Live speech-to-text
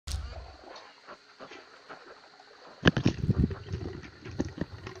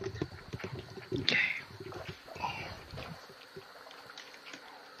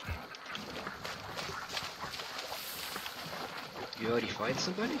fight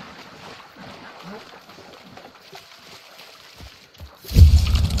somebody? Nope.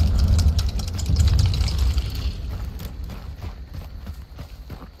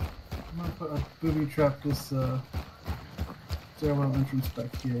 I'm gonna put a booby trap this stairwell entrance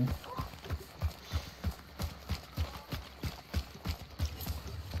back here.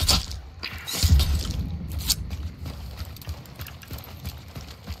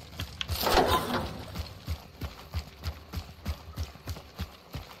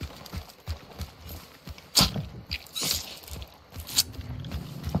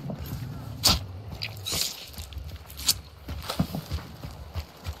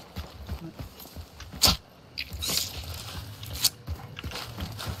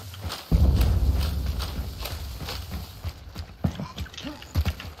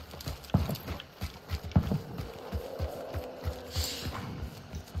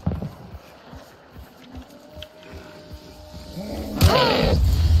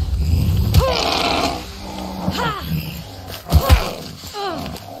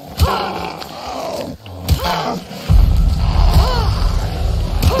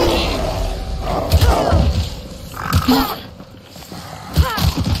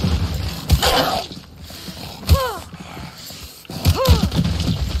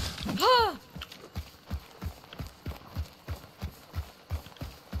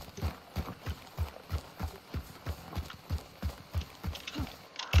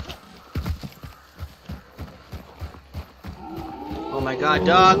 Oh my god,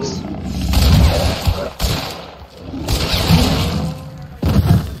 dogs!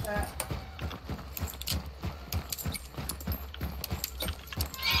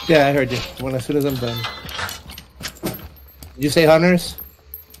 Yeah, I heard you. As soon as I'm done. Did you say hunters?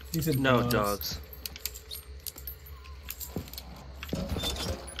 He said No, dogs.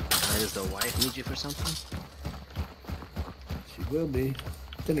 Does the wife need you for something? She will be.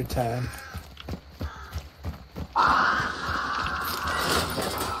 Dinner time.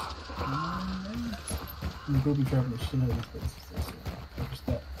 I'm booby trapping the shit out of this place. What's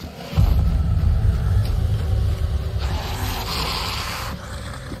that?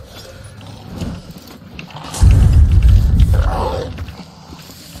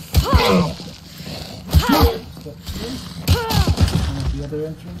 The other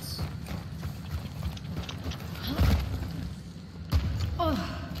entrance.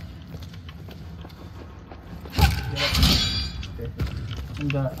 Okay.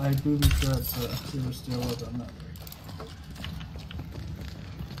 And I booby trapped silver stairwell, but I'm not worried.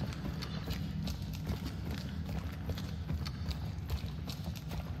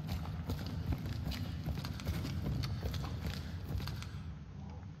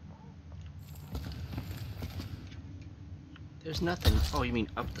 There's nothing. Oh, you mean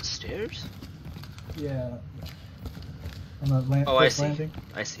up the stairs? Yeah. On the Oh, I first see. landing.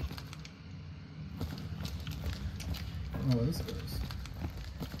 I see. I don't know where this goes.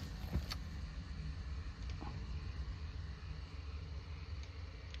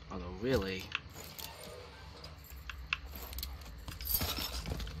 Although, really.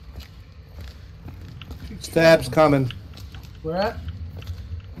 Stabs coming. Where at?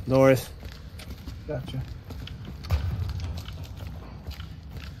 North. Gotcha.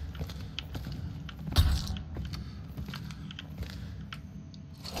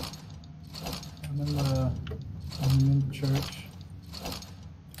 I'm in the church.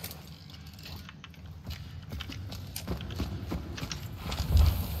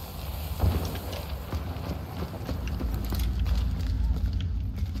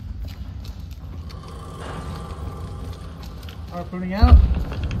 Harpooning out.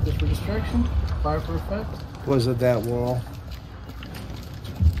 Just for distraction. Fire for effect. Was it that wall?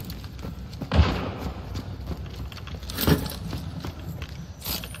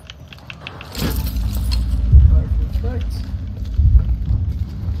 Fire for effect.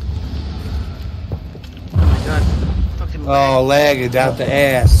 Oh my god. Fucking lag. Oh, lagged out the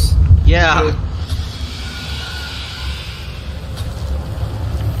ass. Yeah.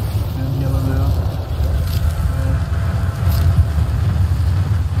 And yellow now.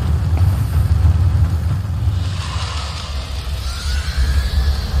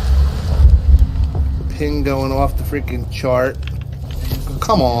 Ping going off the freaking chart.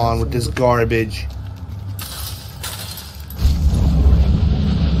 Come on with this garbage.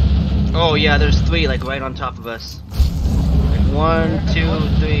 Oh yeah, there's 3 like right on top of us. Like 1, 2,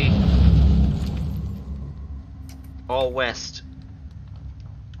 3. All west.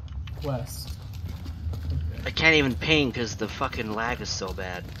 West. Okay. I can't even ping because the fucking lag is so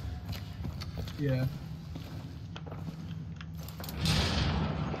bad. Yeah.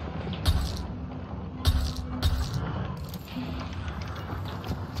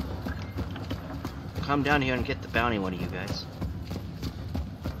 come down here and get the bounty, one of you guys.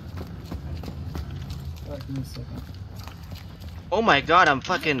 Alright, give me a second. Oh my god, I'm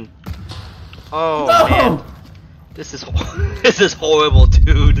fucking... Oh, No! man. This is this is horrible,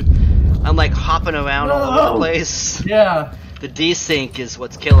 dude. I'm like hopping around all over the place. Yeah. The desync is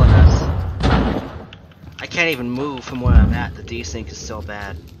what's killing us. I can't even move from where I'm at. The desync is so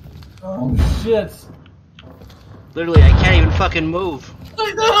bad. Oh shit. Literally, I can't even fucking move.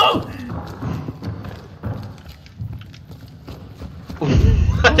 No!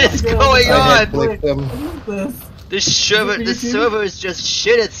 What is God. going I had on? clicked them. What is this? This server is just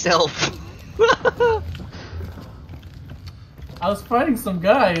shit itself. I was fighting some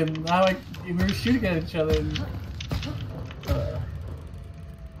guy and we were shooting at each other and...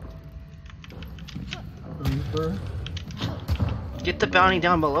 Reaper. Get the bounty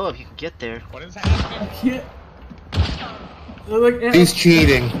down below if you can get there. What is I happening? can't... They're like He's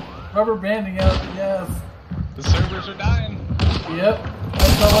cheating. rubber banding out, yes. The servers are dying. Yep. I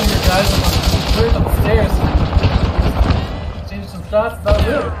saw one of your guys on the stairs. Changed some shots, that was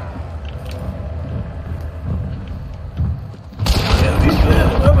it.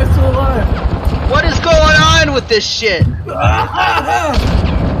 How am I still alive? What is going on with this shit?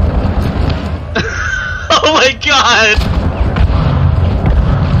 Oh my god!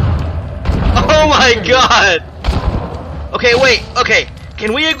 Oh my god! Okay, wait, okay.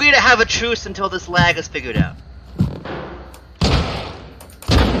 Can we agree to have a truce until this lag is figured out?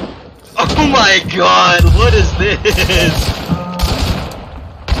 Oh my god, what is this?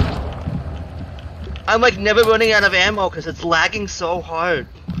 I'm like never running out of ammo because it's lagging so hard.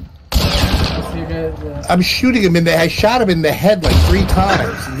 I see you guys, yeah. I'm shooting him in the. I shot him in the head like 3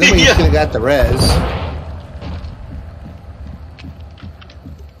 times. And then we Yeah. could have got the res.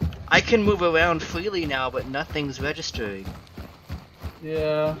 I can move around freely now, but nothing's registering.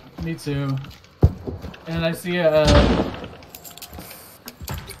 Yeah, me too. And I see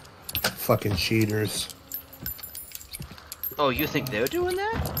Fucking cheaters. Oh, you think they're doing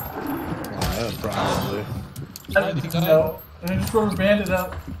that? Oh, probably. no. And I just rubber banded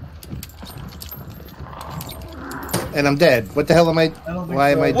up. And I'm dead. What the hell am I? I don't think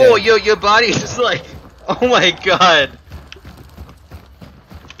Why so. am I Whoa, dead? your body is like, oh my god.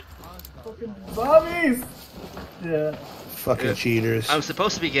 Fucking zombies! Yeah. Fucking Yeah. cheaters. I'm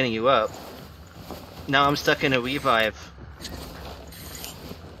supposed to be getting you up. Now I'm stuck in a revive.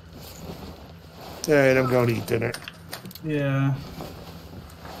 Alright, I'm going to eat dinner. Yeah.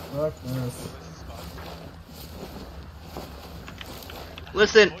 Fuck this.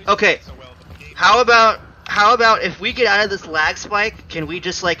 Listen, okay. How about if we get out of this lag spike, can we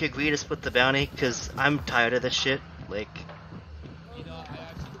just like agree to split the bounty? Cause I'm tired of this shit. Like, You know, I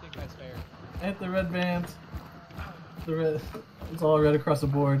actually think that's fair. I hit the red band. The red. It's all red across the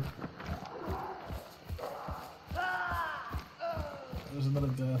board. There's another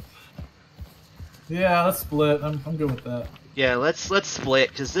death. Yeah, let's split. I'm good with that. yeah, let's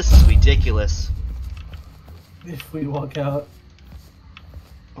split, cause this is ridiculous. If we walk out.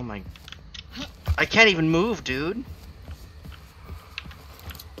 Oh my, I can't even move, dude.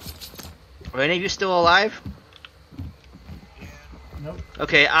 Are any of you still alive? Nope.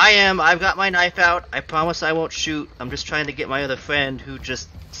 Okay, I am. I've got my knife out. I promise I won't shoot. I'm just trying to get my other friend who just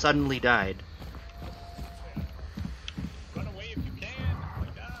suddenly died. Run away if you can. Oh my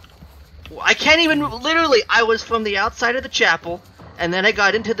god. Well, I can't even. Literally, I was from the outside of the chapel, and then I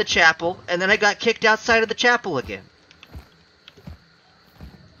got into the chapel, and then I got kicked outside of the chapel again.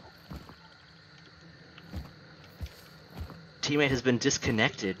 Teammate has been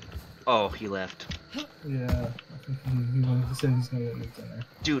disconnected. Oh, he left. Yeah. I think he said he's gonna get moved in there.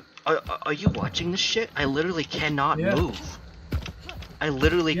 Dude, are you watching this shit? I literally cannot Yeah. move. I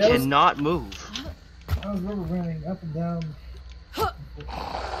literally Yeah, cannot move. I was rubber banding up and down.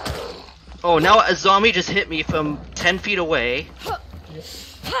 Oh, now a zombie just hit me from 10 feet away. Me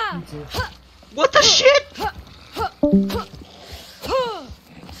too. What the shit?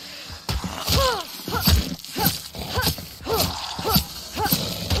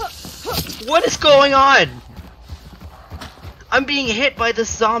 What is going on? I'm being hit by this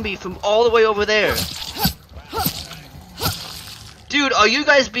zombie from all the way over there. Dude, are you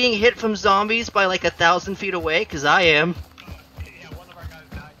guys being hit from zombies by like 1,000 feet away? Cause I am. Yeah, one of our guys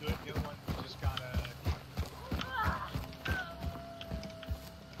died to it. The other one just got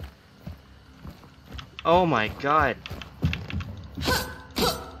Oh my god.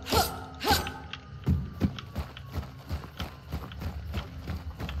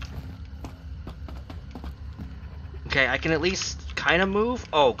 Okay, I can at least kind of move.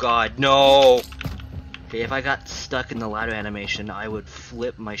 Oh god, no! Okay, if I got stuck in the ladder animation, I would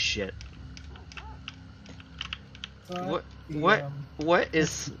flip my shit. outside. What? The, What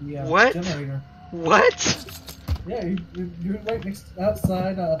is? the, What? generator. What? Yeah, you're right next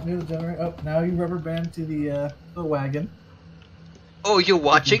outside near the generator. Oh, now you rubber band to the wagon. Oh, you're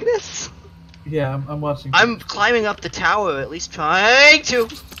watching this? Yeah, I'm watching. I'm climbing up the tower, at least trying to.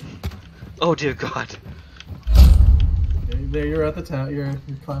 Oh dear God. Okay, there you're at the tower. You're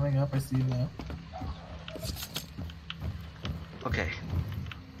climbing up. I see you now. Okay.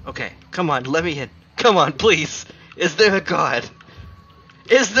 Okay, come on, let me in. Come on, please. Is there a God?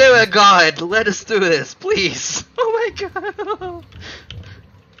 Is there a God? Let us through this, please. Oh my God.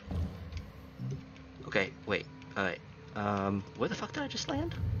 Okay, wait. Alright. Where the fuck did I just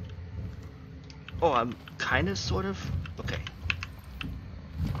land? Oh, I'm kind of, sort of. Okay.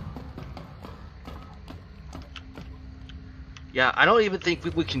 Yeah, I don't even think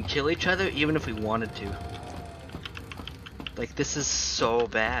we can kill each other, even if we wanted to. Like, this is so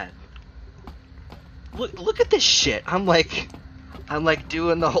bad. Look at this shit. I'm like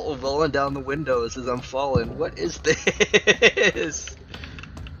doing the whole rolling down the windows as I'm falling. What is this?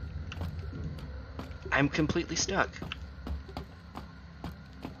 I'm completely stuck.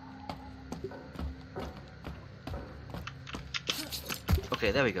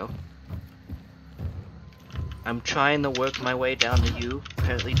 Okay, there we go. I'm trying to work my way down to you.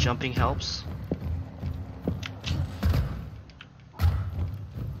 Apparently jumping helps.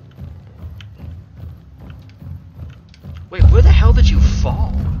 Wait, where the hell did you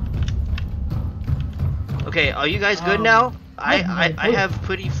fall? Okay, are you guys good now? I have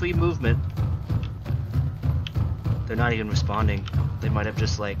pretty free movement. They're not even responding. They might have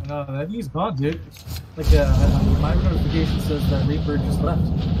just like... No, that he's gone, dude. Like, my notification says that Reaper just left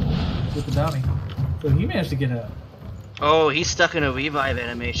with the bounty. So he managed to get out. Oh, he's stuck in a revive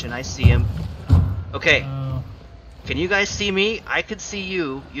animation. I see him. Okay. Can you guys see me? I could see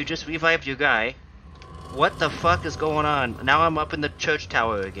you. You just revived your guy. What the fuck is going on? Now I'm up in the church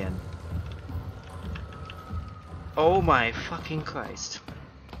tower again. Oh my fucking Christ.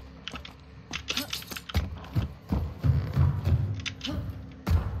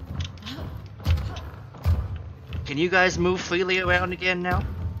 Can you guys move freely around again now?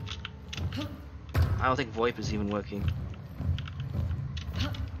 I don't think VoIP is even working.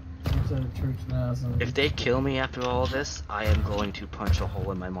 It's at a church now, so... If they kill me after all of this, I am going to punch a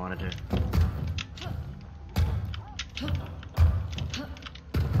hole in my monitor.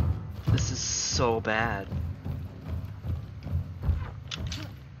 This is so bad.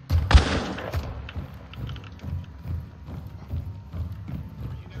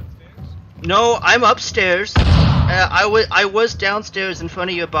 No, I'm upstairs. I was downstairs in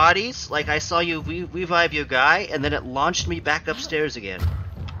front of your bodies. Like, I saw you revive your guy, and then it launched me back upstairs again.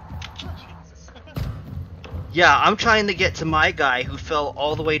 Yeah, I'm trying to get to my guy who fell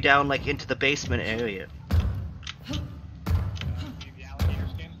all the way down, like, into the basement area.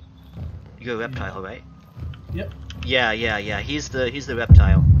 You're a reptile, right? Yep. Yeah. He's the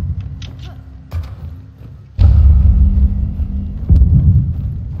reptile.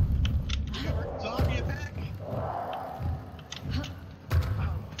 Zombie attack!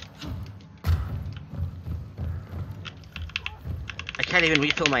 I can't even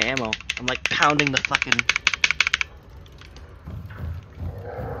refill my ammo. I'm like pounding the fucking...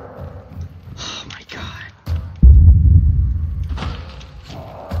 Oh my god.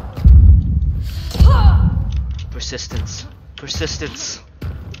 Persistence. Persistence.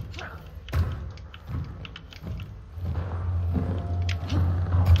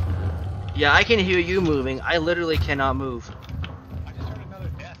 Yeah, I can hear you moving. I literally cannot move. I just heard another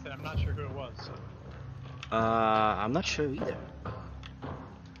death and I'm not sure who it was. I'm not sure either.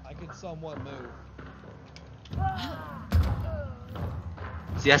 I can somewhat move.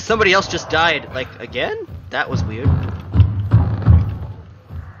 Yeah, somebody else just died. Like, again? That was weird.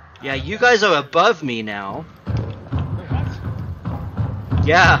 Yeah, you guys are above me now. What?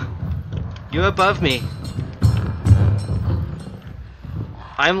 Yeah. You're above me.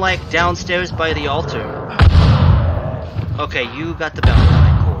 I'm like downstairs by the altar. Okay, you got the bounty.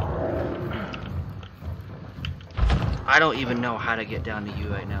 Cool. I don't even know how to get down to you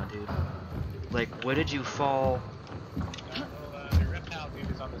right now, dude. Like, where did you fall? Well, the reptile dude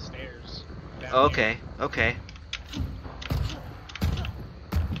is on the stairs. Down Okay, okay.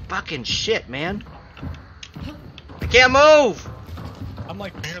 Fucking shit, man. I can't move! here. I'm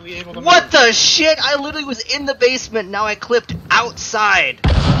like barely able to What move. the shit? I literally was in the basement, now I clipped outside.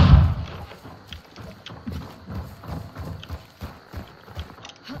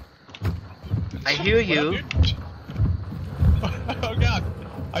 I hear What you. up, dude? Oh god.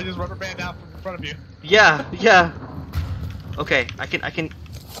 I just rubber band out from in front of you. Yeah. Okay, I can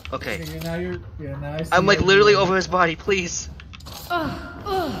Okay. Okay, now you're. Yeah, now I see I'm like you. literally over his body, please. Yeah,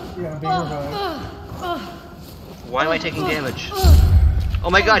 I'm being revived. Why am I taking damage? Oh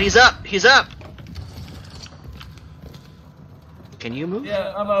my god, he's up! He's up! Can you move?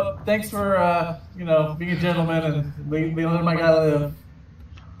 Yeah, I'm up. Thanks for, you know, being a gentleman and letting my guy live.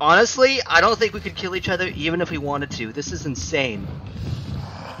 Honestly, I don't think we could kill each other even if we wanted to. This is insane.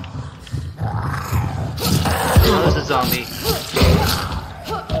 Oh, there's a zombie.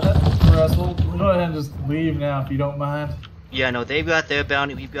 That's for us. We'll go ahead and just leave now if you don't mind. Yeah, no, they've got their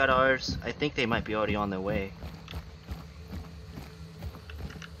bounty, we've got ours. I think they might be already on their way.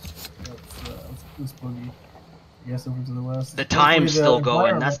 Let's boogie. I guess over to the west. The time's still going,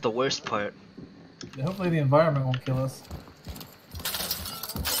 environment- that's the worst part. Hopefully the environment won't kill us.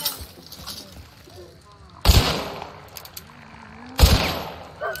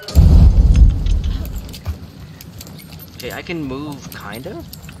 Okay, I can move, kinda?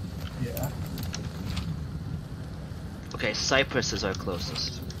 Yeah. Okay, Cyprus is our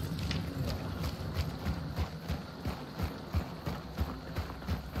closest.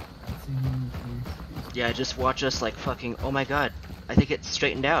 Yeah, just watch us like fucking. Oh my god, I think it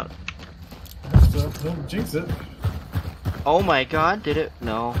straightened out. Don't jinx it. Oh my god, did it?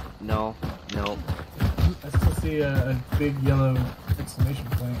 No, no, no. I still see a big yellow exclamation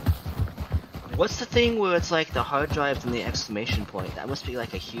point. What's the thing where it's like the hard drive and the exclamation point? That must be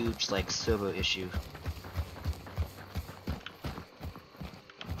like a huge like server issue.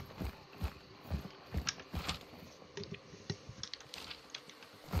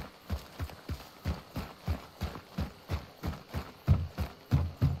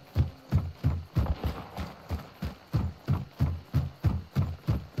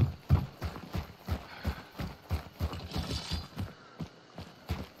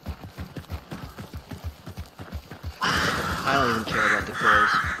 I don't even care about the clothes.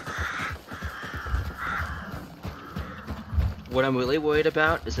 What I'm really worried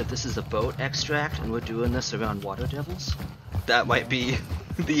about is if this is a boat extract and we're doing this around water devils. That might be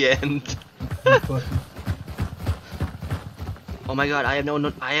the end. Oh my god, I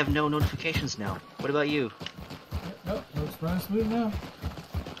have no notifications now. What about you? Nope, looks running smooth now.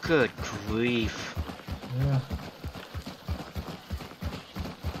 Good grief. Yeah.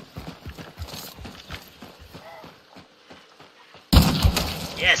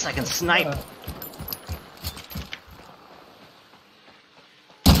 Yes, I can snipe.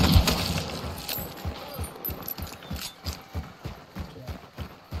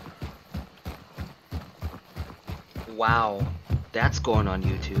 Wow, that's going on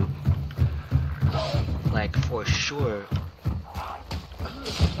YouTube. Like, for sure.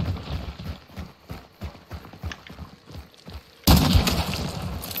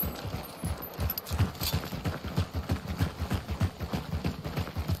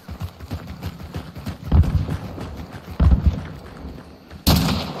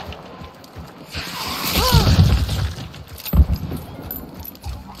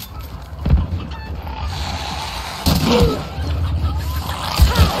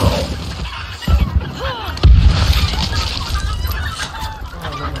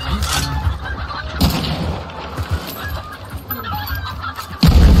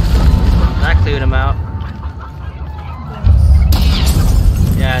 That cleared him out.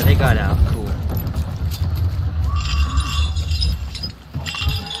 Yeah, they got out. Cool.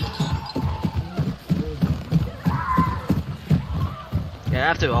 Yeah,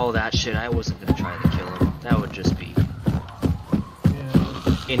 after all that shit, I wasn't gonna try to kill him. That would just be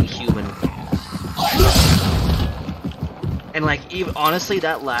inhuman. And like, even honestly,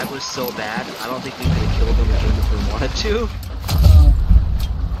 that lag was so bad. I don't think we could have killed him even if we wanted to.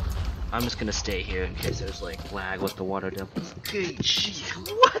 I'm just gonna stay here in case there's like lag with the water devils. Okay, gee,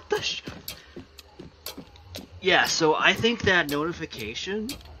 what the Yeah, so I think that notification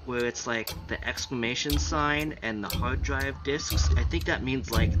where it's like the exclamation sign and the hard drive disks, I think that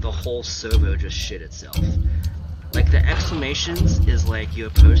means like the whole server just shit itself. Like the exclamations is like your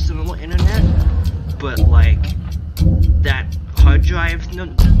personal internet, but like that hard drive,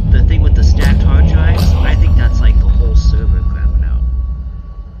 the thing with the stacked hard drives, I think that's like the whole server crapping out.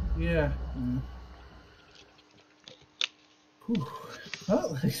 Yeah. Whew.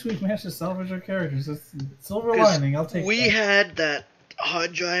 Well, at least we managed to salvage our characters. It's silver lining. I'll take We that. had that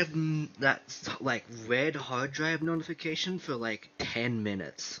hard drive, that like red hard drive notification for like 10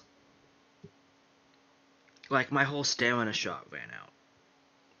 minutes. Like my whole stamina shot ran out.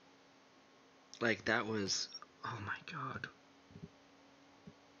 Like that was, oh my god.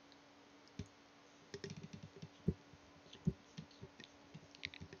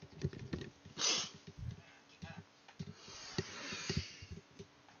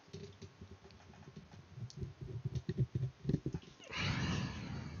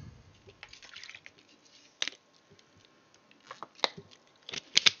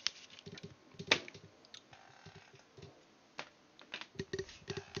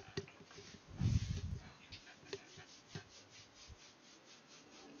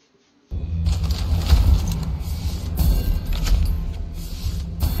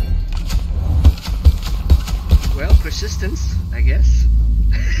 assistance, I guess.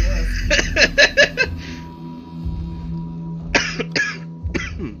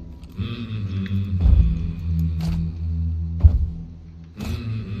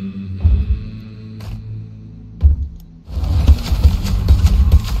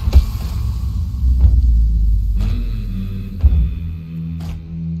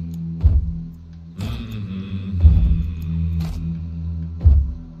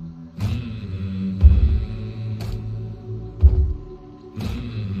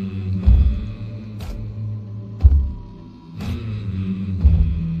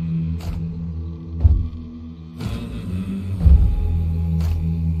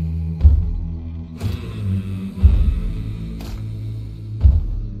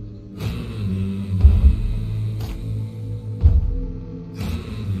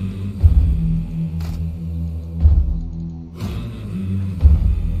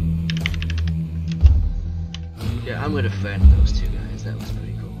 I'm gonna defend.